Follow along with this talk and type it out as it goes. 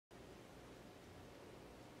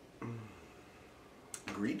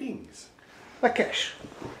Greetings. Lakesh.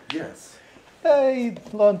 Yes. Hey,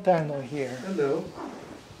 long time no here. Hello.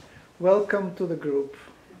 Welcome to the group.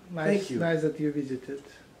 Nice, Thank you. Nice that you visited.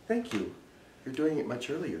 Thank you. You're doing it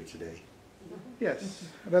much earlier today. Yes,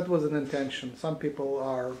 that was an intention. Some people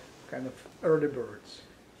are kind of early birds.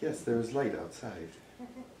 Yes, there is light outside.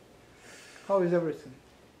 How is everything?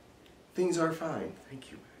 Things are fine.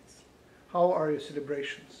 Thank you, guys. How are your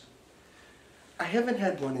celebrations? I haven't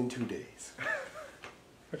had one in 2 days.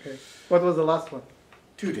 Okay. What was the last one?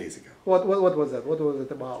 2 days ago. What was that? What was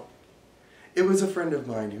it about? It was a friend of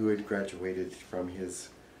mine who had graduated from his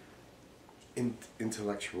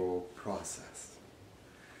intellectual process.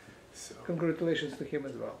 So. Congratulations to him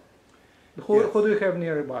as well. Yes. Who do you have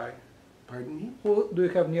nearby? Pardon me? Who do you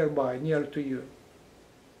have nearby, near to you?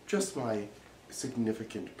 Just my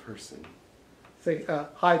significant person. Say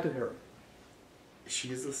hi to her. She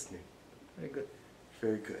is listening. Very good.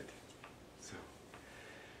 Very good. So,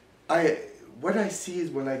 what I see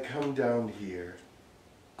is when I come down here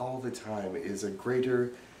all the time is a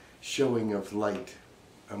greater showing of light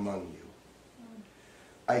among you.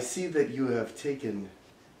 I see that you have taken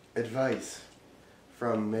advice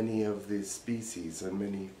from many of the species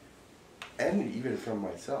and even from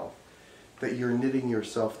myself, that you're knitting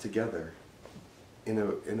yourself together in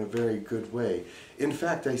a very good way. In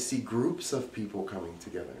fact, I see groups of people coming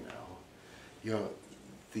together now.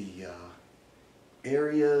 The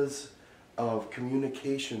areas of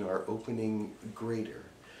communication are opening greater.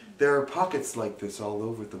 There are pockets like this all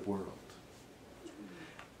over the world.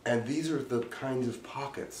 And these are the kinds of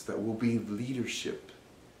pockets that will be leadership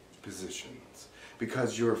positions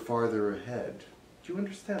because you're farther ahead. Do you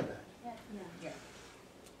understand that? Yeah.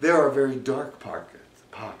 There are very dark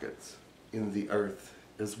pockets in the earth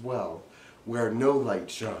as well, where no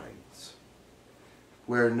light shines,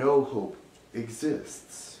 where no hope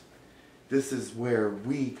exists. This is where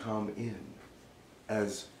we come in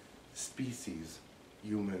as species,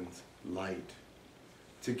 humans, light.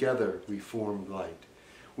 Together we form light.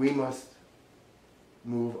 We must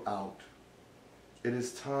move out. It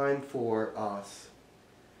is time for us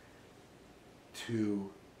to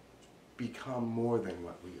become more than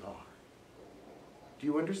what we are. Do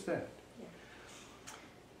you understand? Yeah.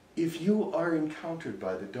 If you are encountered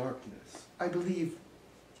by the darkness, I believe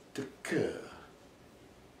𝗪𝗘𝗧𝗏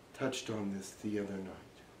touched on this the other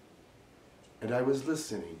night. And I was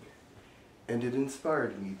listening, and it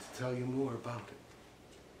inspired me to tell you more about it.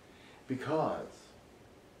 Because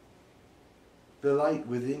the light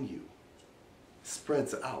within you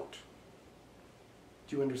spreads out.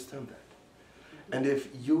 Do you understand that? And if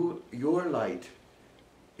your light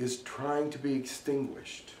is trying to be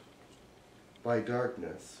extinguished by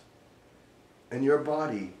darkness, and your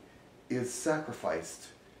body is sacrificed,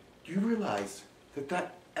 do you realize that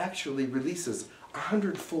that actually releases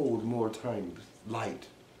 100-fold more times light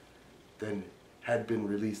than had been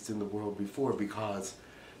released in the world before because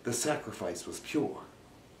the sacrifice was pure?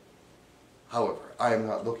 However, I am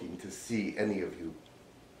not looking to see any of you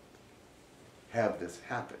have this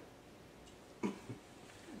happen.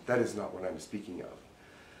 That is not what I'm speaking of.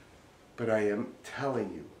 But I am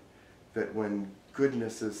telling you that when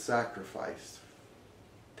goodness is sacrificed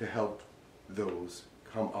to help those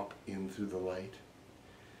come up in through the light,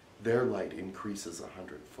 their light increases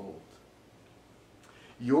 100-fold.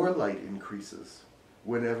 Your light increases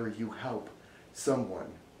whenever you help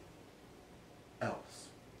someone else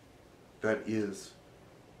that is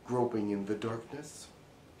groping in the darkness,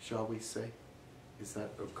 shall we say? Is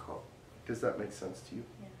that okay? Does that make sense to you?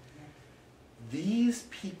 Yeah. These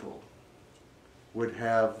people would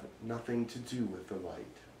have nothing to do with the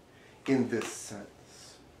light in this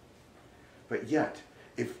sense. But yet,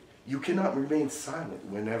 if you cannot remain silent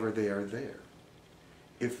whenever they are there.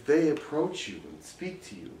 If they approach you and speak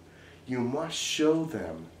to you, you must show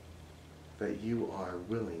them that you are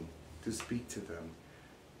willing to speak to them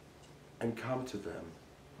and come to them.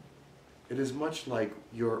 It is much like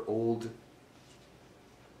your old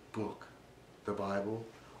book, the Bible,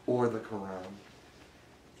 or the Quran,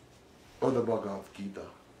 or the Bhagavad Gita.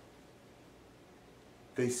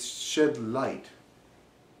 They shed light.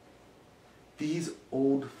 These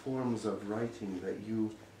old forms of writing that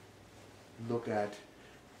you look at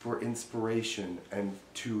for inspiration and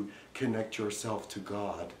to connect yourself to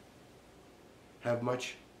God have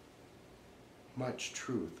much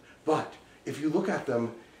truth. But if you look at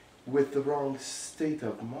them with the wrong state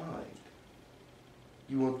of mind,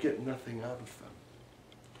 you will get nothing out of them.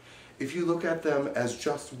 If you look at them as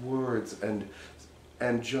just words and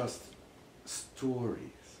just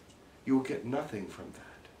stories, you will get nothing from that.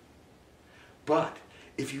 But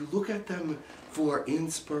if you look at them for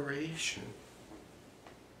inspiration,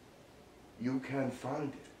 you can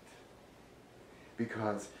find it.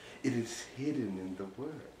 Because it is hidden in the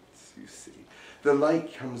words, you see. The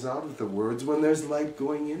light comes out of the words when there's light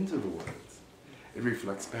going into the words. It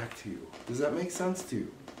reflects back to you. Does that make sense to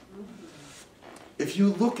you? If you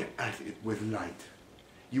look at it with light,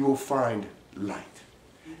 you will find light.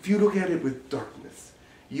 If you look at it with darkness,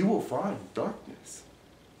 you will find darkness.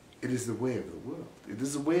 It is the way of the world. It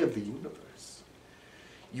is the way of the universe.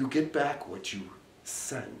 You get back what you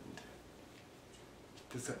send.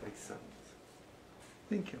 Does that make sense?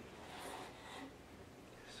 Thank you.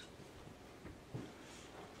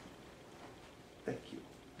 Thank you.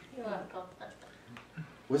 You're welcome.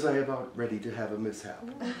 Was I about ready to have a mishap?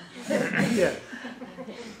 Yeah.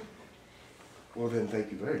 Well then,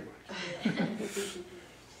 thank you very much.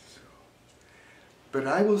 But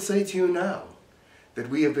I will say to you now that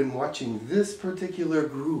we have been watching this particular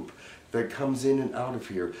group that comes in and out of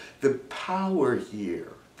here. The power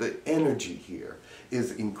here, the energy here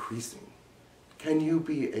is increasing. Can you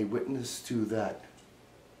be a witness to that?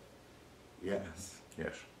 Yes.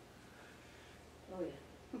 Yes. Oh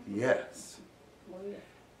yeah. Yes. Oh yeah.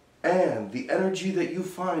 And the energy that you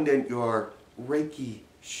find in your Reiki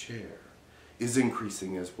share is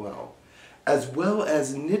increasing as well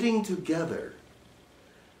as knitting together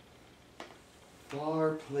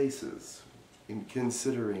far places in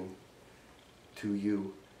considering to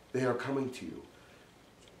you. They are coming to you.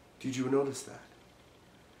 Did you notice that?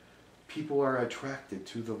 People are attracted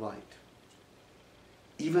to the light.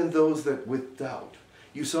 Even those that with doubt.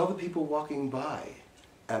 You saw the people walking by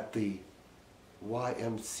at the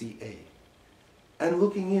YMCA and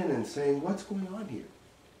looking in and saying, what's going on here?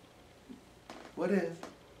 What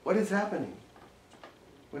is happening?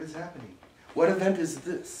 What is happening? What event is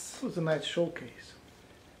this? It was a nice showcase.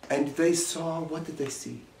 And they saw, what did they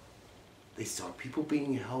see? They saw people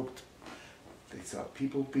being helped. They saw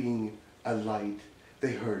people being a light.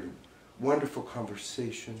 They heard wonderful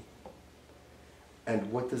conversation.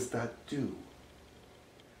 And what does that do?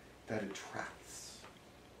 That attracts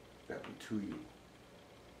them to you.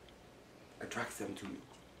 Attracts them to you.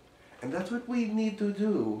 And that's what we need to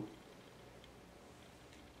do.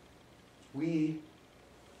 We,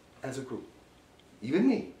 as a group, even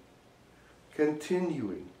me,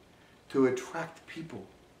 continuing to attract people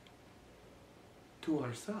to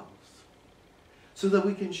ourselves so that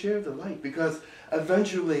we can share the light, because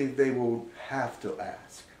eventually they will have to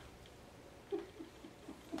ask.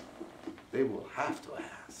 They will have to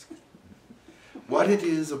ask what it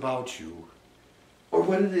is about you or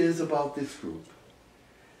what it is about this group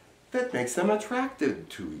that makes them attracted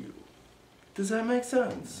to you. Does that make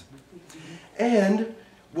sense? And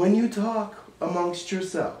when you talk amongst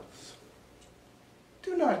yourselves,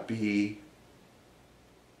 do not be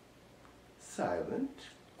silent,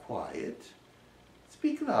 quiet.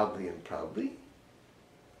 Speak loudly and proudly.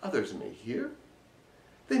 Others may hear.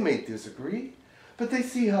 They may disagree, but they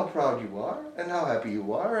see how proud you are and how happy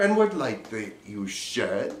you are and what light you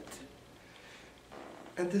shed.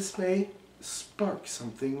 And this may spark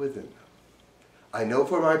something within them. I know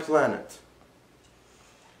for my planet,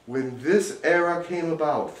 when this era came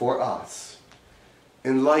about for us,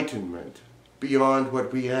 enlightenment beyond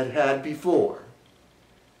what we had had before,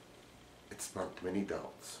 it sparked many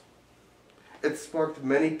doubts. It sparked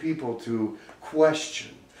many people to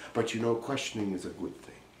question. But you know, questioning is a good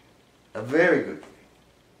thing. A very good thing.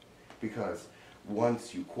 Because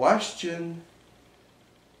once you question,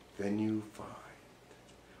 then you find.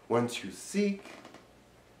 Once you seek,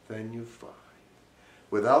 then you find.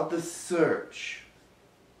 Without the search,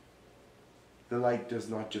 the light does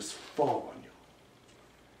not just fall on you,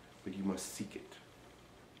 but you must seek it.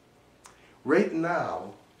 Right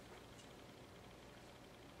now,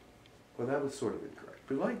 well, that was sort of incorrect.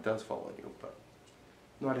 The light does fall on you, but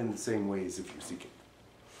not in the same way as if you seek it.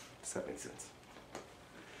 Does that make sense?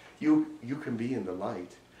 You can be in the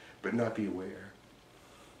light, but not be aware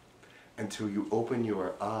until you open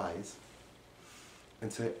your eyes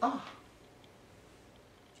and say, ah,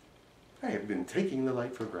 I have been taking the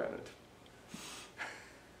light for granted.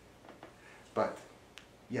 But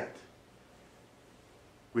yet,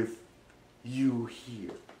 with you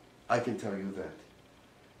here, I can tell you that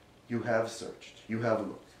you have searched, you have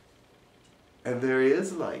looked, and there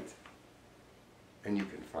is light, and you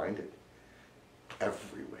can find it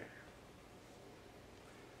everywhere.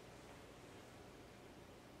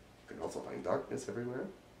 You can also find darkness everywhere,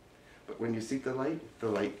 but when you seek the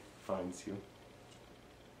light finds you.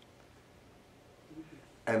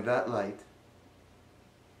 And that light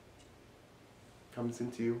comes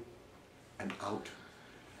into you and out.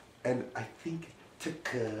 And I think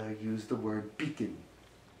Taka used the word beacon.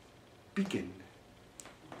 Beacon.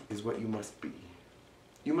 is what you must be.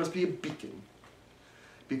 You must be a beacon,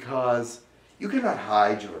 because you cannot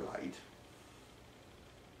hide your light.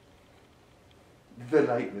 The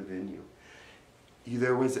light within you.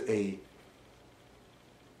 There was a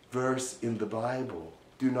verse in the Bible,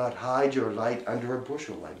 do not hide your light under a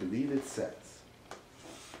bushel, I believe it says.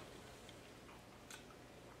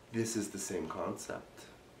 This is the same concept.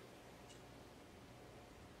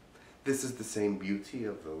 This is the same beauty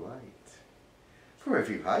of the light. For if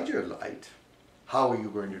you hide your light, how are you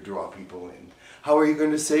going to draw people in? How are you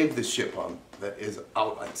going to save the ship that is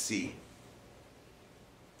out at sea?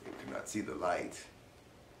 You cannot see the light.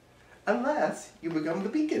 Unless you become the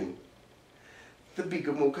beacon. The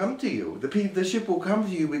beacon will come to you. The ship will come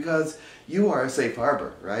to you because you are a safe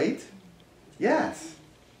harbor, right? Yes.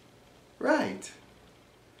 Right.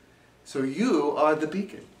 So you are the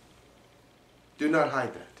beacon. Do not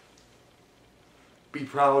hide that. Be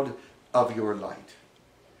proud of your light.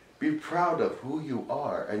 Be proud of who you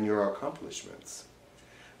are and your accomplishments.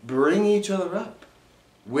 Bring each other up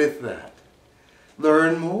with that.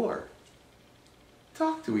 Learn more.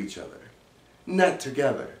 Talk to each other. Net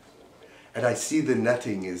together. And I see the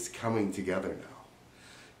netting is coming together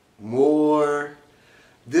now. More.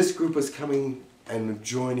 This group is coming and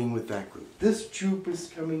joining with that group. This group is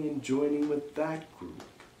coming and joining with that group.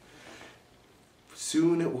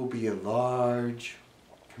 Soon it will be a large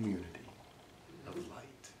community of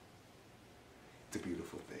light. It's a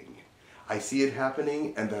beautiful thing. I see it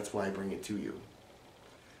happening, and that's why I bring it to you.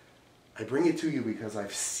 I bring it to you because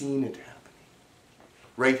I've seen it happening.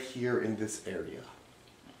 Right here in this area.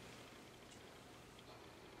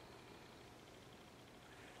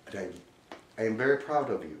 And I am very proud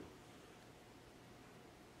of you.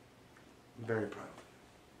 I'm very proud.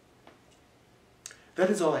 That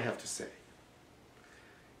is all I have to say.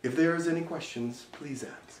 If there is any questions, please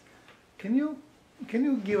ask. Can you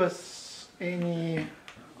give us any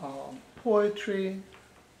poetry,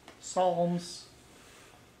 psalms,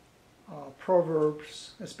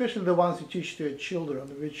 proverbs, especially the ones you teach to your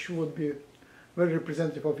children, which would be very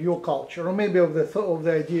representative of your culture, or maybe of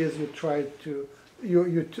the ideas you tried to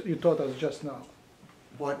you taught us just now?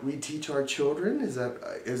 What we teach our children? Is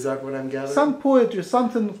that what I'm gathering? Some poetry,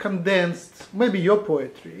 something condensed, maybe your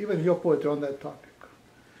poetry, even your poetry on that topic.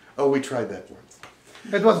 Oh, we tried that once.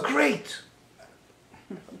 It was great.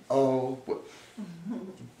 Oh,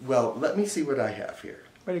 well, let me see what I have here.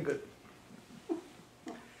 Very good.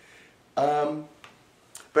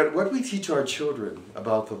 But what we teach our children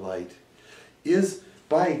about the light is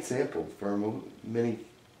by example for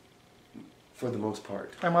the most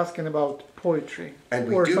part. I'm asking about poetry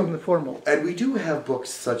And or something formal. And we do have books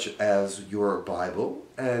such as your Bible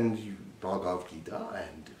and Bhagavad Gita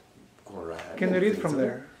and Quran. Can you read from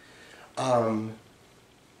there?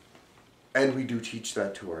 And we do teach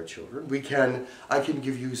that to our children. I can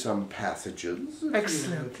give you some passages.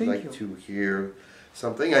 Excellent, If you'd thank like you. to hear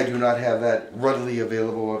something. I do not have that readily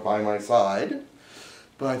available by my side,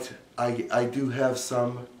 but I do have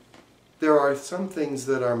some. There are some things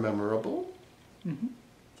that are memorable. Mm-hmm.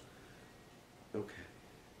 Okay.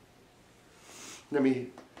 Let me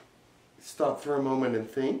stop for a moment and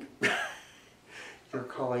think. You're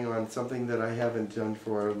calling on something that I haven't done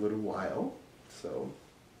for a little while, so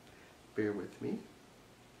bear with me.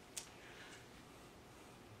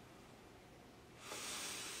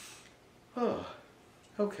 Oh,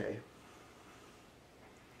 okay.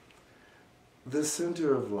 The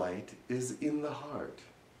center of light is in the heart,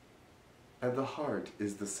 and the heart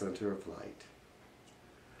is the center of light.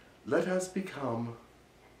 Let us become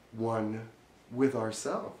one with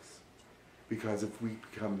ourselves, because if we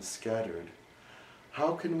become scattered,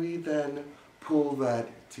 how can we then pull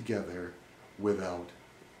that together without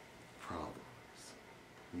problems?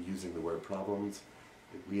 I'm using the word problems,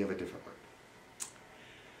 we have a different word.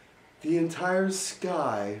 The entire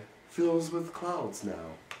sky fills with clouds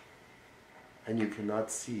now, and you cannot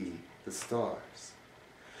see the stars.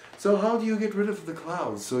 So how do you get rid of the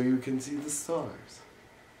clouds so you can see the stars?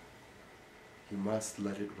 You must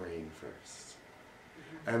let it rain first.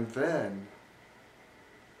 And then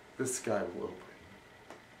the sky will open.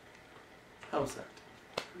 How's that?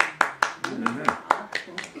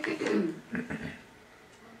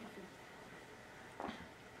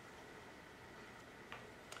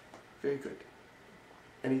 Very good.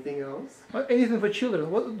 Anything else? Anything for children?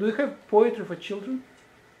 What, do you have poetry for children?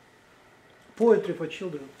 Poetry for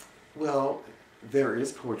children. Well, there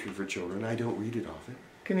is poetry for children. I don't read it often.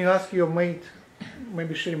 Can you ask your mate?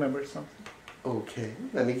 Maybe she remembers something. Okay,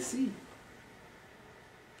 let me see.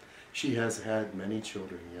 She has had many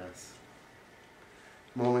children, yes.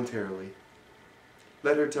 Momentarily.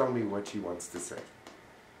 Let her tell me what she wants to say.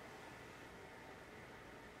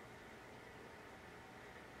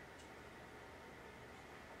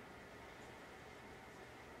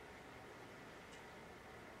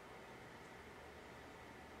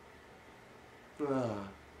 Ah.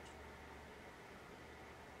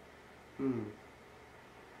 Hmm.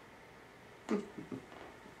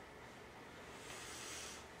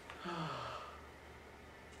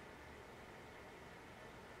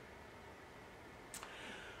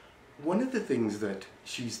 One of the things that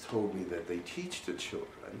she's told me that they teach the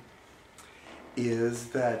children is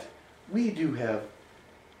that we do have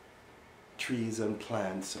trees and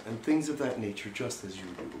plants and things of that nature just as you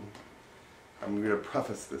do. I'm going to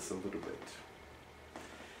preface this a little bit.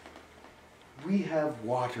 We have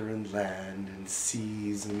water and land and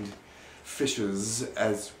seas and fishes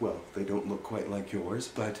as well. They don't look quite like yours,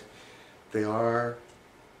 but they are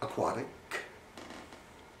aquatic.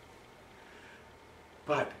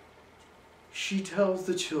 But she tells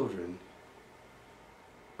the children,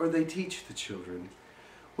 or they teach the children,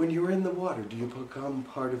 when you're in the water, do you become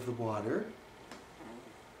part of the water?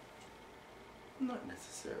 Not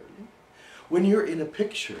necessarily. When you're in a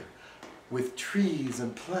picture with trees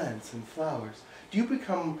and plants and flowers, do you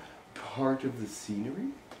become part of the scenery?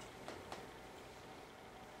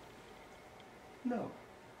 No.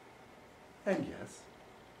 And yes.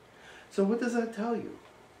 So what does that tell you?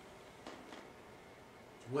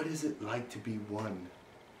 What is it like to be one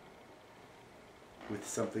with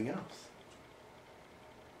something else?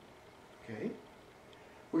 Okay?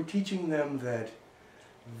 We're teaching them that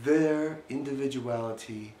their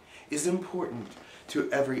individuality is important to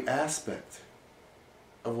every aspect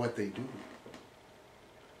of what they do.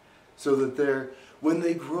 So that when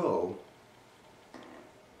they grow,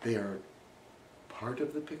 they are part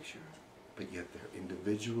of the picture, but yet they're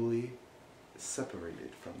individually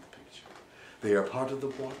separated from the picture. They are part of the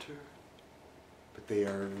water, but they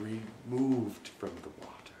are removed from the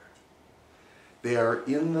water. They are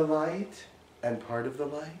in the light and part of the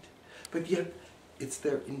light, but yet it's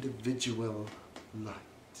their individual light.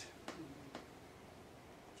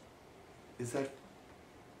 Is that?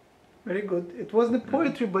 Very good. It wasn't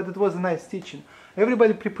poetry, but it was a nice teaching.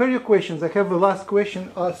 Everybody prepare your questions. I have the last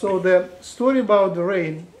question. So the story about the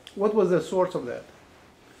rain, what was the source of that?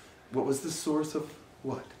 What was the source of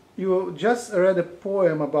what? You just read a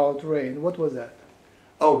poem about rain. What was that?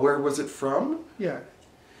 Oh, where was it from? Yeah.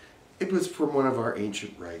 It was from one of our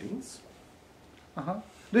ancient writings. Uh-huh.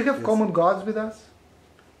 Do you have Yes. common gods with us?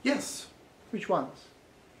 Yes, Which ones?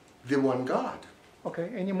 the one God. Okay,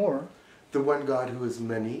 any more? The one God who is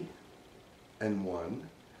many and one,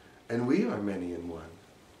 and we are many and one.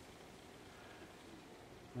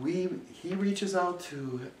 He reaches out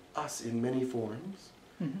to us in many forms,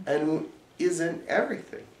 and is in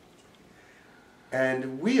everything.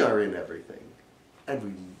 And we are in everything.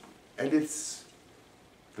 And it's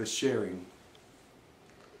the sharing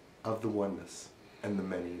of the oneness and the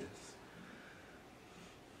manyness.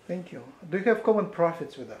 Thank you. Do you have common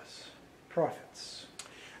prophets with us? Prophets.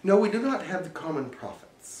 No, we do not have the common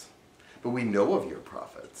prophets, but we know of your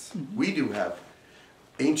prophets. We do have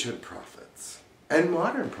ancient prophets and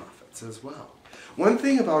modern prophets as well. One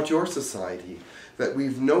thing about your society that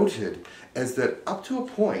we've noted is that up to a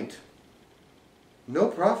point, no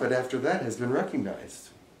prophet after that has been recognized.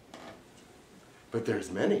 But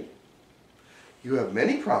there's many. You have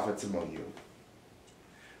many prophets among you.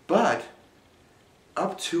 But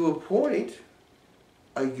up to a point,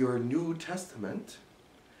 your New Testament,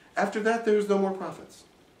 after that there's no more prophets.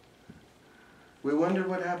 We wonder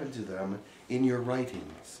what happened to them in your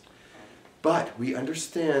writings. But we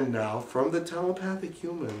understand now from the telepathic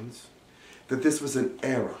humans that this was an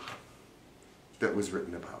era that was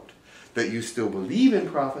written about. That you still believe in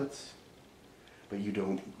prophets, but you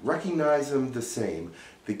don't recognize them the same.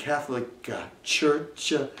 The Catholic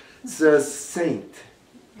Church says saint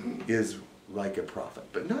is like a prophet,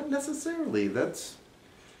 but not necessarily. That's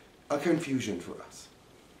a confusion for us.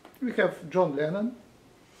 We have John Lennon,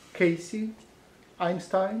 Casey,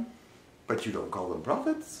 Einstein. But you don't call them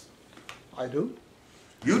prophets? I do.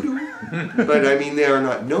 You do. But I mean, they are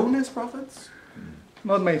not known as prophets.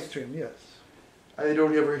 Not mainstream, yes. I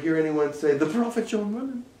don't ever hear anyone say, the prophet John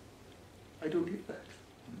Lennon. I don't hear that.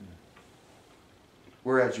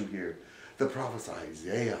 Whereas you hear the prophet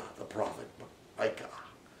Isaiah, the prophet Micah.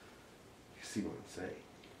 You see what I'm saying?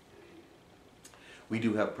 We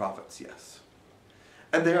do have prophets, yes.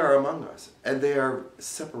 And they are among us. And they are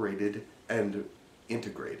separated and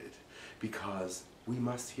integrated because we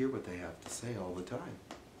must hear what they have to say all the time.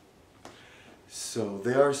 So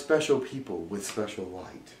they are special people with special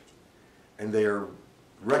light. And they are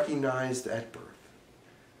recognized at birth.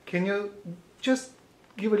 Can you just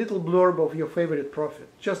give a little blurb of your favorite prophet?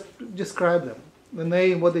 Just describe them, the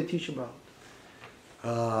name, what they teach about.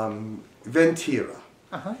 Ventira.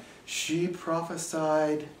 Uh-huh. She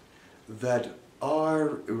prophesied that our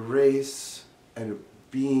race and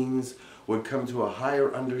beings would come to a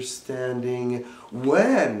higher understanding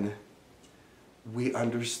when we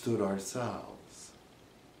understood ourselves.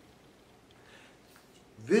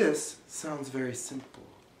 This sounds very simple,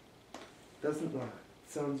 doesn't it? It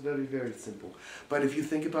sounds very, very simple. But if you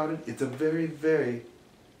think about it, it's a very, very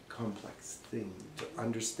complex thing to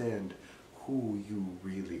understand who you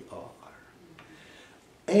really are.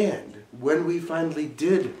 And when we finally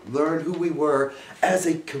did learn who we were as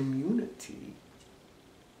a community,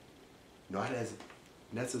 not as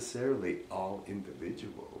necessarily all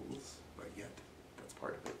individuals, but yet that's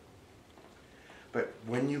part of it. But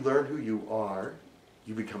when you learn who you are,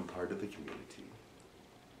 you become part of the community.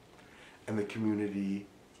 And the community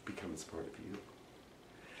becomes part of you.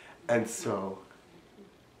 And so,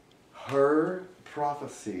 her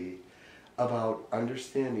prophecy about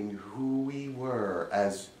understanding who we were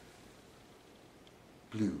as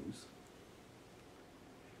blues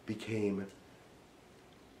became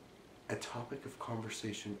a topic of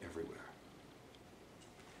conversation everywhere.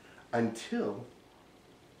 Until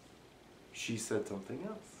she said something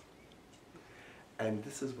else. And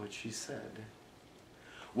this is what she said.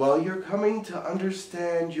 While you're coming to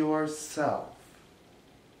understand yourself,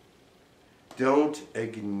 don't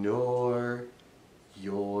ignore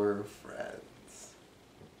your friends.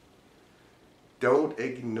 Don't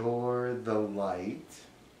ignore the light.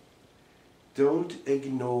 Don't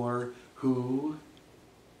ignore who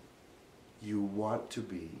you want to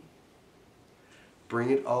be. Bring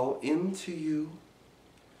it all into you,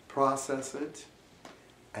 process it,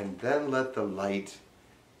 and then let the light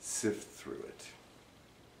sift through it.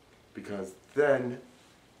 Because then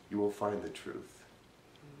you will find the truth.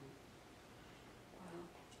 Wow.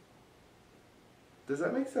 Does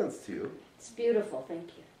that make sense to you? It's beautiful, thank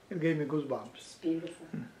you. It gave me goosebumps. It's beautiful.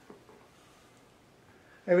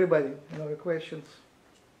 Everybody, any questions?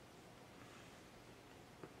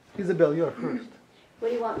 Isabel, you're first. What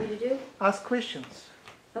do you want me to do? Ask questions.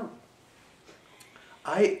 Oh,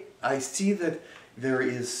 I see that there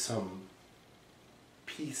is some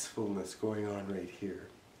peacefulness going on right here.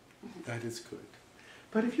 That is good.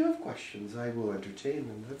 But if you have questions, I will entertain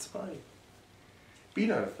them. That's fine. Be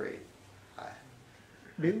not afraid.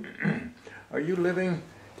 Bill? Are you living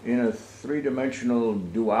in a three-dimensional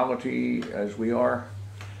duality as we are?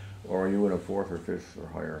 Or are you in a fourth or fifth or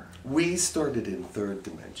higher? We started in third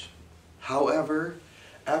dimension. However,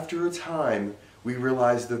 after a time, we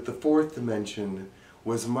realized that the fourth dimension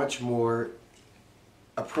was much more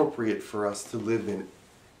appropriate for us to live in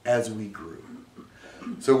as we grew.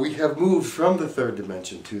 So we have moved from the third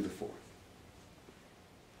dimension to the fourth.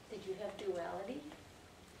 did you have duality?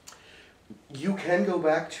 You can go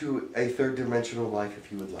back to a third dimensional life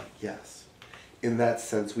if you would like, yes. In that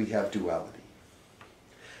sense, we have duality.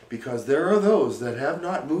 Because there are those that have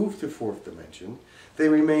not moved to fourth dimension. They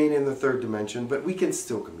remain in the third dimension, but we can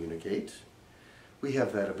still communicate. We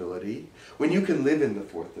have that ability. When you can live in the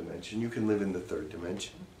fourth dimension, you can live in the third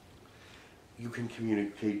dimension. You can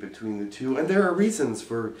communicate between the two. And there are reasons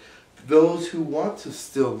for those who want to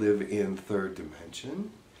still live in third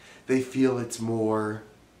dimension. They feel it's more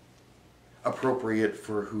appropriate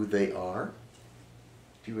for who they are.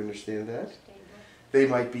 Do you understand that? Stable. They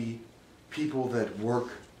might be people that work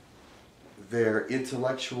their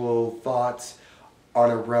intellectual thoughts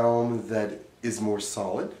on a realm that is more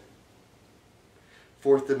solid.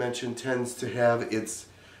 Fourth dimension tends to have its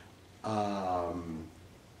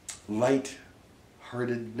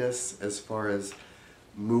light-heartedness as far as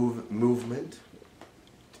movement.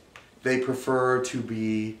 They prefer to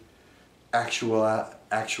be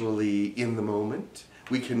actually in the moment.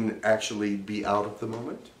 We can actually be out of the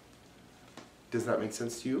moment. Does that make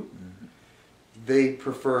sense to you? Mm-hmm. They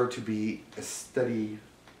prefer to be steady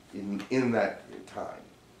in that time.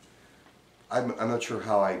 I'm not sure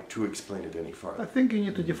how to explain it any I farther. think you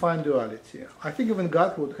need to define duality. I think even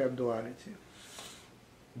God would have duality.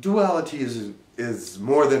 Duality is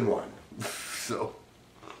more than one. So,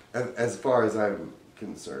 as far as I'm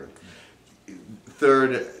concerned,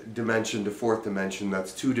 third dimension to fourth dimension,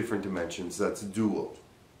 that's two different dimensions. That's dual.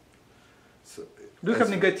 So, Do you have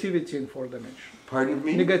negativity in fourth dimension? pardon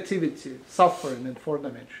me? Negativity, suffering in fourth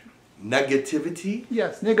dimension. Negativity?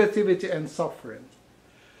 Yes, negativity and suffering.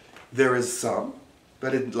 There is some,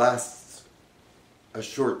 but it lasts a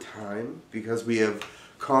short time because we have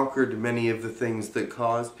conquered many of the things that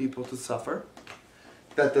cause people to suffer.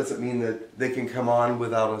 That doesn't mean that they can come on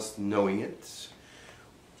without us knowing it.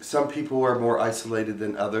 Some people are more isolated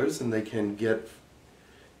than others and they can get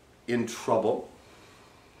in trouble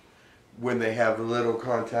when they have little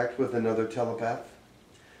contact with another telepath.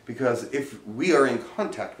 Because if we are in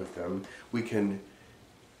contact with them, we can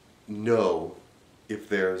know if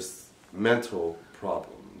there's mental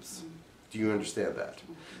problems. Do you understand that?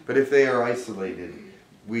 But if they are isolated,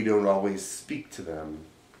 we don't always speak to them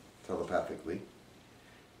telepathically,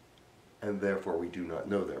 and therefore we do not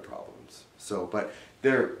know their problems. So, but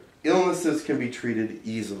their illnesses can be treated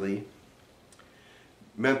easily.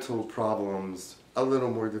 Mental problems, a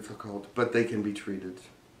little more difficult, but they can be treated.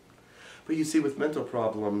 But you see, with mental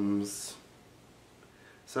problems,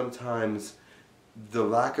 sometimes the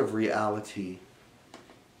lack of reality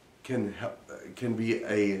can be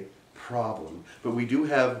a problem. But we do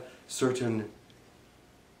have certain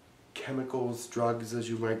chemicals, drugs as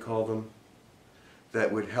you might call them,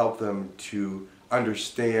 that would help them to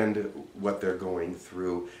understand what they're going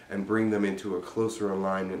through and bring them into a closer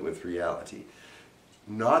alignment with reality.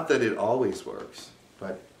 Not that it always works,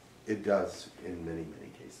 but it does in many,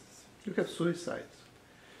 many cases. You have suicides.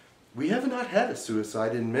 We have not had a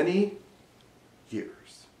suicide in many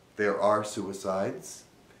years. There are suicides.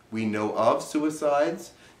 We know of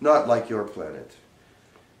suicides, not like your planet.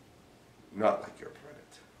 Not like your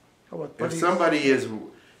planet. How about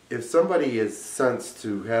If somebody is sensed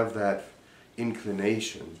to have that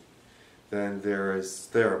inclination, then there is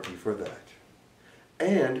therapy for that.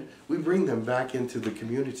 And we bring them back into the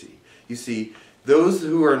community. You see, those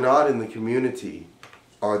who are not in the community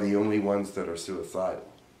are the only ones that are suicidal.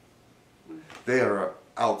 They are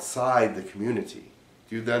outside the community.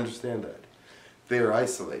 Do you understand that? They are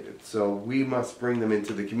isolated. So we must bring them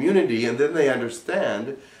into the community, and then they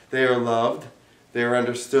understand they are loved, they are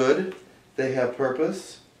understood, they have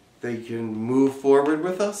purpose, they can move forward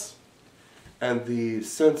with us, and the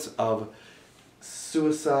sense of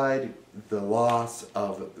suicide, the loss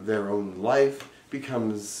of their own life,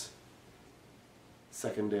 becomes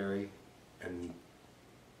secondary and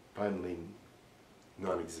finally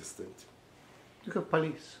non-existent. You have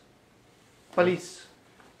police. Police.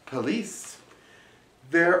 Police.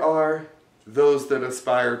 There are those that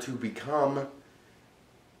aspire to become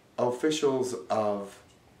officials of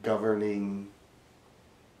governing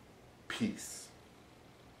peace.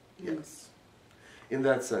 Yes. In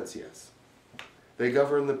that sense, yes. They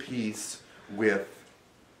govern the peace with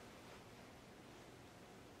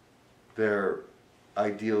their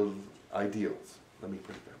ideals. Let me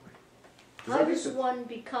put it that way. How does one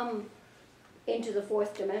become into the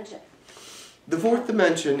fourth dimension? The fourth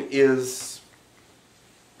dimension it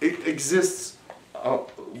exists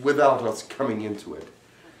without us coming into it.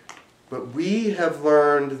 But we have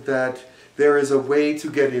learned that there is a way to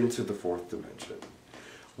get into the fourth dimension.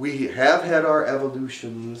 We have had our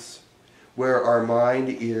evolutions where our mind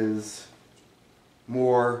is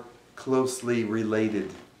more closely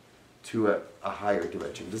related to a higher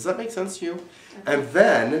dimension. Does that make sense to you? Okay. And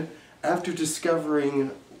then, after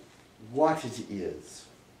discovering what it is,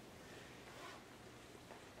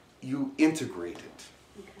 you integrate it.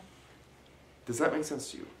 Okay. Does that make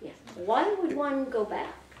sense to you? Yes. Why would one go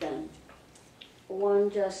back then? One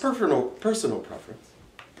just... Personal preference.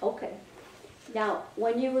 Okay. Now,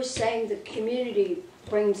 when you were saying the community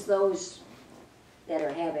brings those that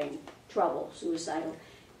are having trouble, suicidal,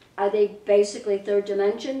 are they basically third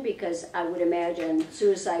dimension? Because I would imagine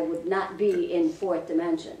suicide would not be in fourth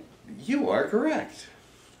dimension. You are correct.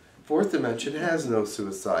 Fourth dimension has no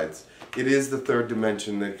suicides. It is the third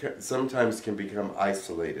dimension that sometimes can become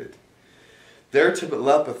isolated. Their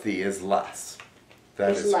telepathy is less.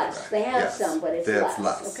 That is less. correct. They have yes, some, but it's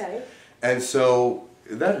less. Okay. And so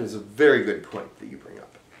that is a very good point that you bring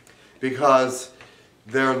up. Because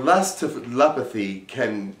their less telepathy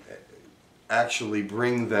can actually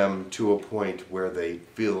bring them to a point where they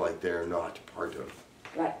feel like they're not part of.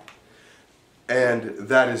 Right. And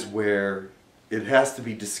that is where it has to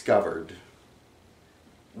be discovered.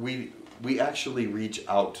 We actually reach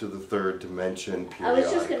out to the third dimension periodically. I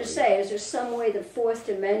was just going to say, is there some way the fourth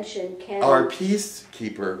dimension can... Our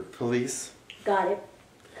peacekeeper police... Got it.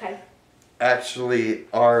 Okay. ...actually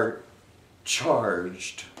are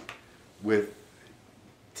charged with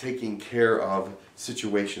taking care of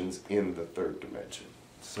situations in the third dimension.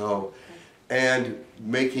 So, and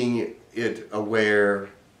making it aware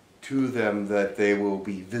to them that they will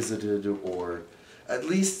be visited or at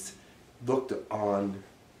least looked on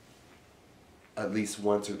at least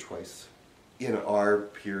once or twice in our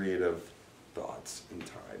period of thoughts and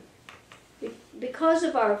time. Because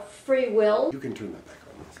of our free will... You can turn that back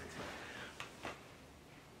on.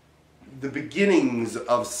 The beginnings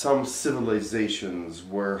of some civilizations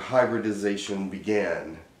where hybridization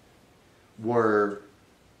began were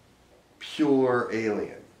pure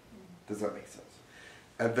alien. Does that make sense?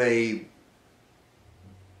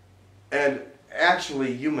 And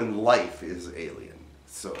actually human life is alien.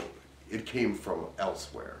 So It came from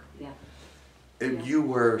elsewhere. Yeah. And you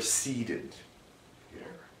were seeded here.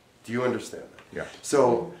 Do you understand that? Yeah.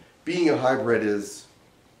 So being a hybrid is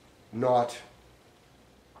not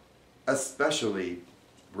especially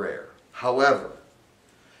rare. However,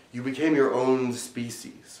 you became your own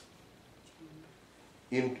species,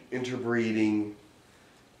 interbreeding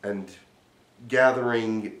and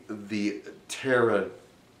gathering the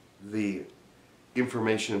the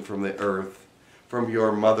information from the earth, from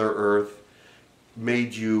your Mother Earth,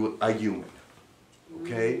 made you a human.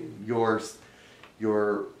 Okay? Your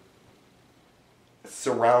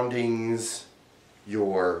surroundings,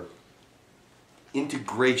 your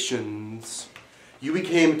integrations, you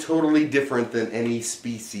became totally different than any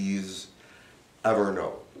species ever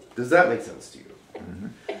known. Does that make sense to you?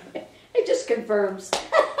 It just confirms.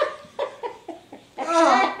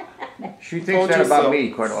 She thinks Told that you about so.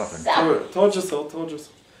 me quite often. Told you so, told you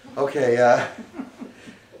so. Okay,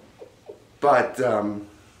 but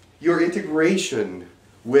your integration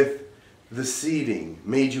with the seeding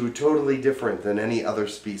made you totally different than any other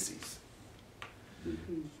species.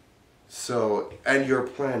 So, and your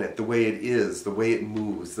planet, the way it is, the way it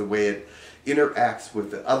moves, the way it interacts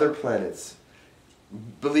with the other planets,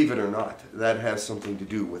 believe it or not, that has something to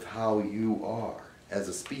do with how you are as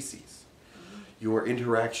a species. Your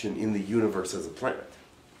interaction in the universe as a planet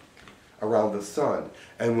around the sun.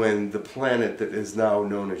 And when the planet that is now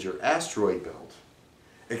known as your asteroid belt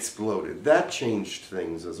exploded, that changed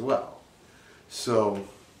things as well. So,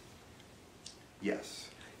 yes.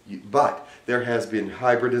 But there has been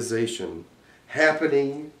hybridization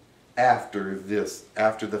happening after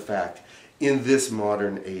the fact, in this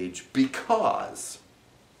modern age, because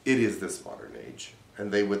it is this modern age,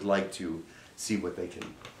 and they would like to see what they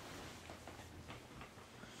can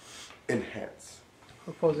enhance.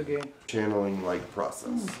 Propose again. Channeling like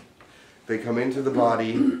process. They come into the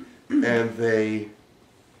body and they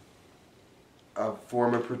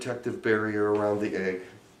form a protective barrier around the egg,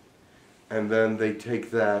 and then they take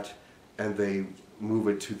that and they move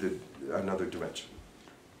it to another dimension.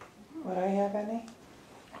 Would I have any?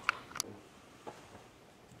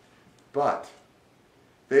 But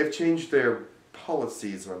they've changed their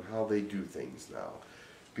policies on how they do things now,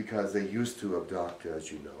 because they used to abduct,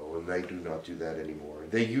 as you know, and they do not do that anymore.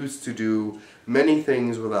 They used to do many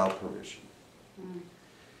things without permission.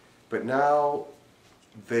 But now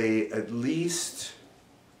they at least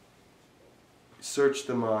search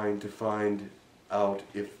the mind to find out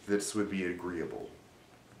if this would be agreeable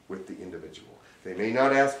with the individual. They may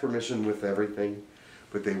not ask permission with everything,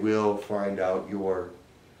 but they will find out your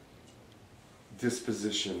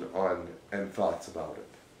disposition on and thoughts about it.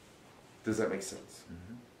 Does that make sense?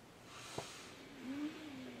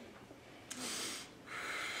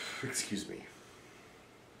 Excuse me.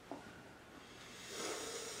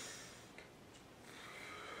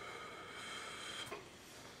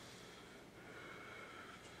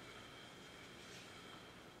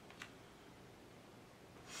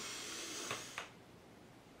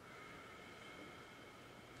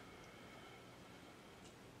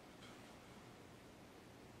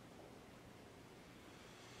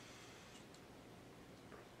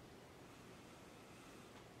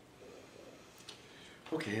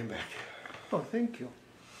 Okay, I'm back. Oh, thank you.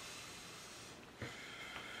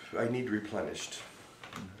 I need replenished.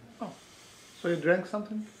 Oh, so you drank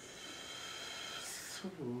something? So,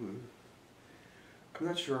 I'm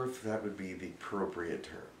not sure if that would be the appropriate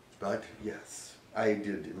term, but yes, I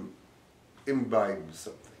did imbibe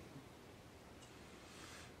something.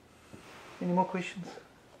 Any more questions?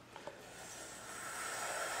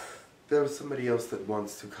 There was somebody else that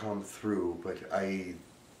wants to come through, but I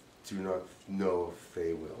do not know if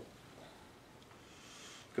they will.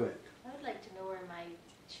 Go ahead. I would like to know where my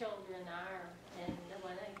children are and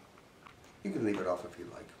when I... You can leave it off if you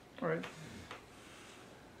like. All right.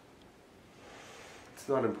 It's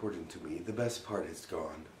not important to me. The best part is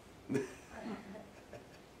gone.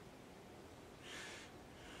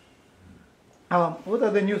 What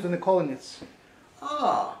are the news in the colonies?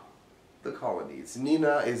 Ah, the colonies.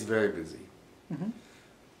 Nina is very busy.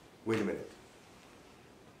 Wait a minute.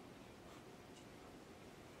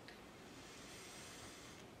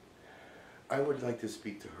 I would like to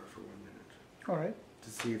speak to her for 1 minute All right. to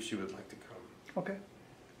see if she would like to come. Okay.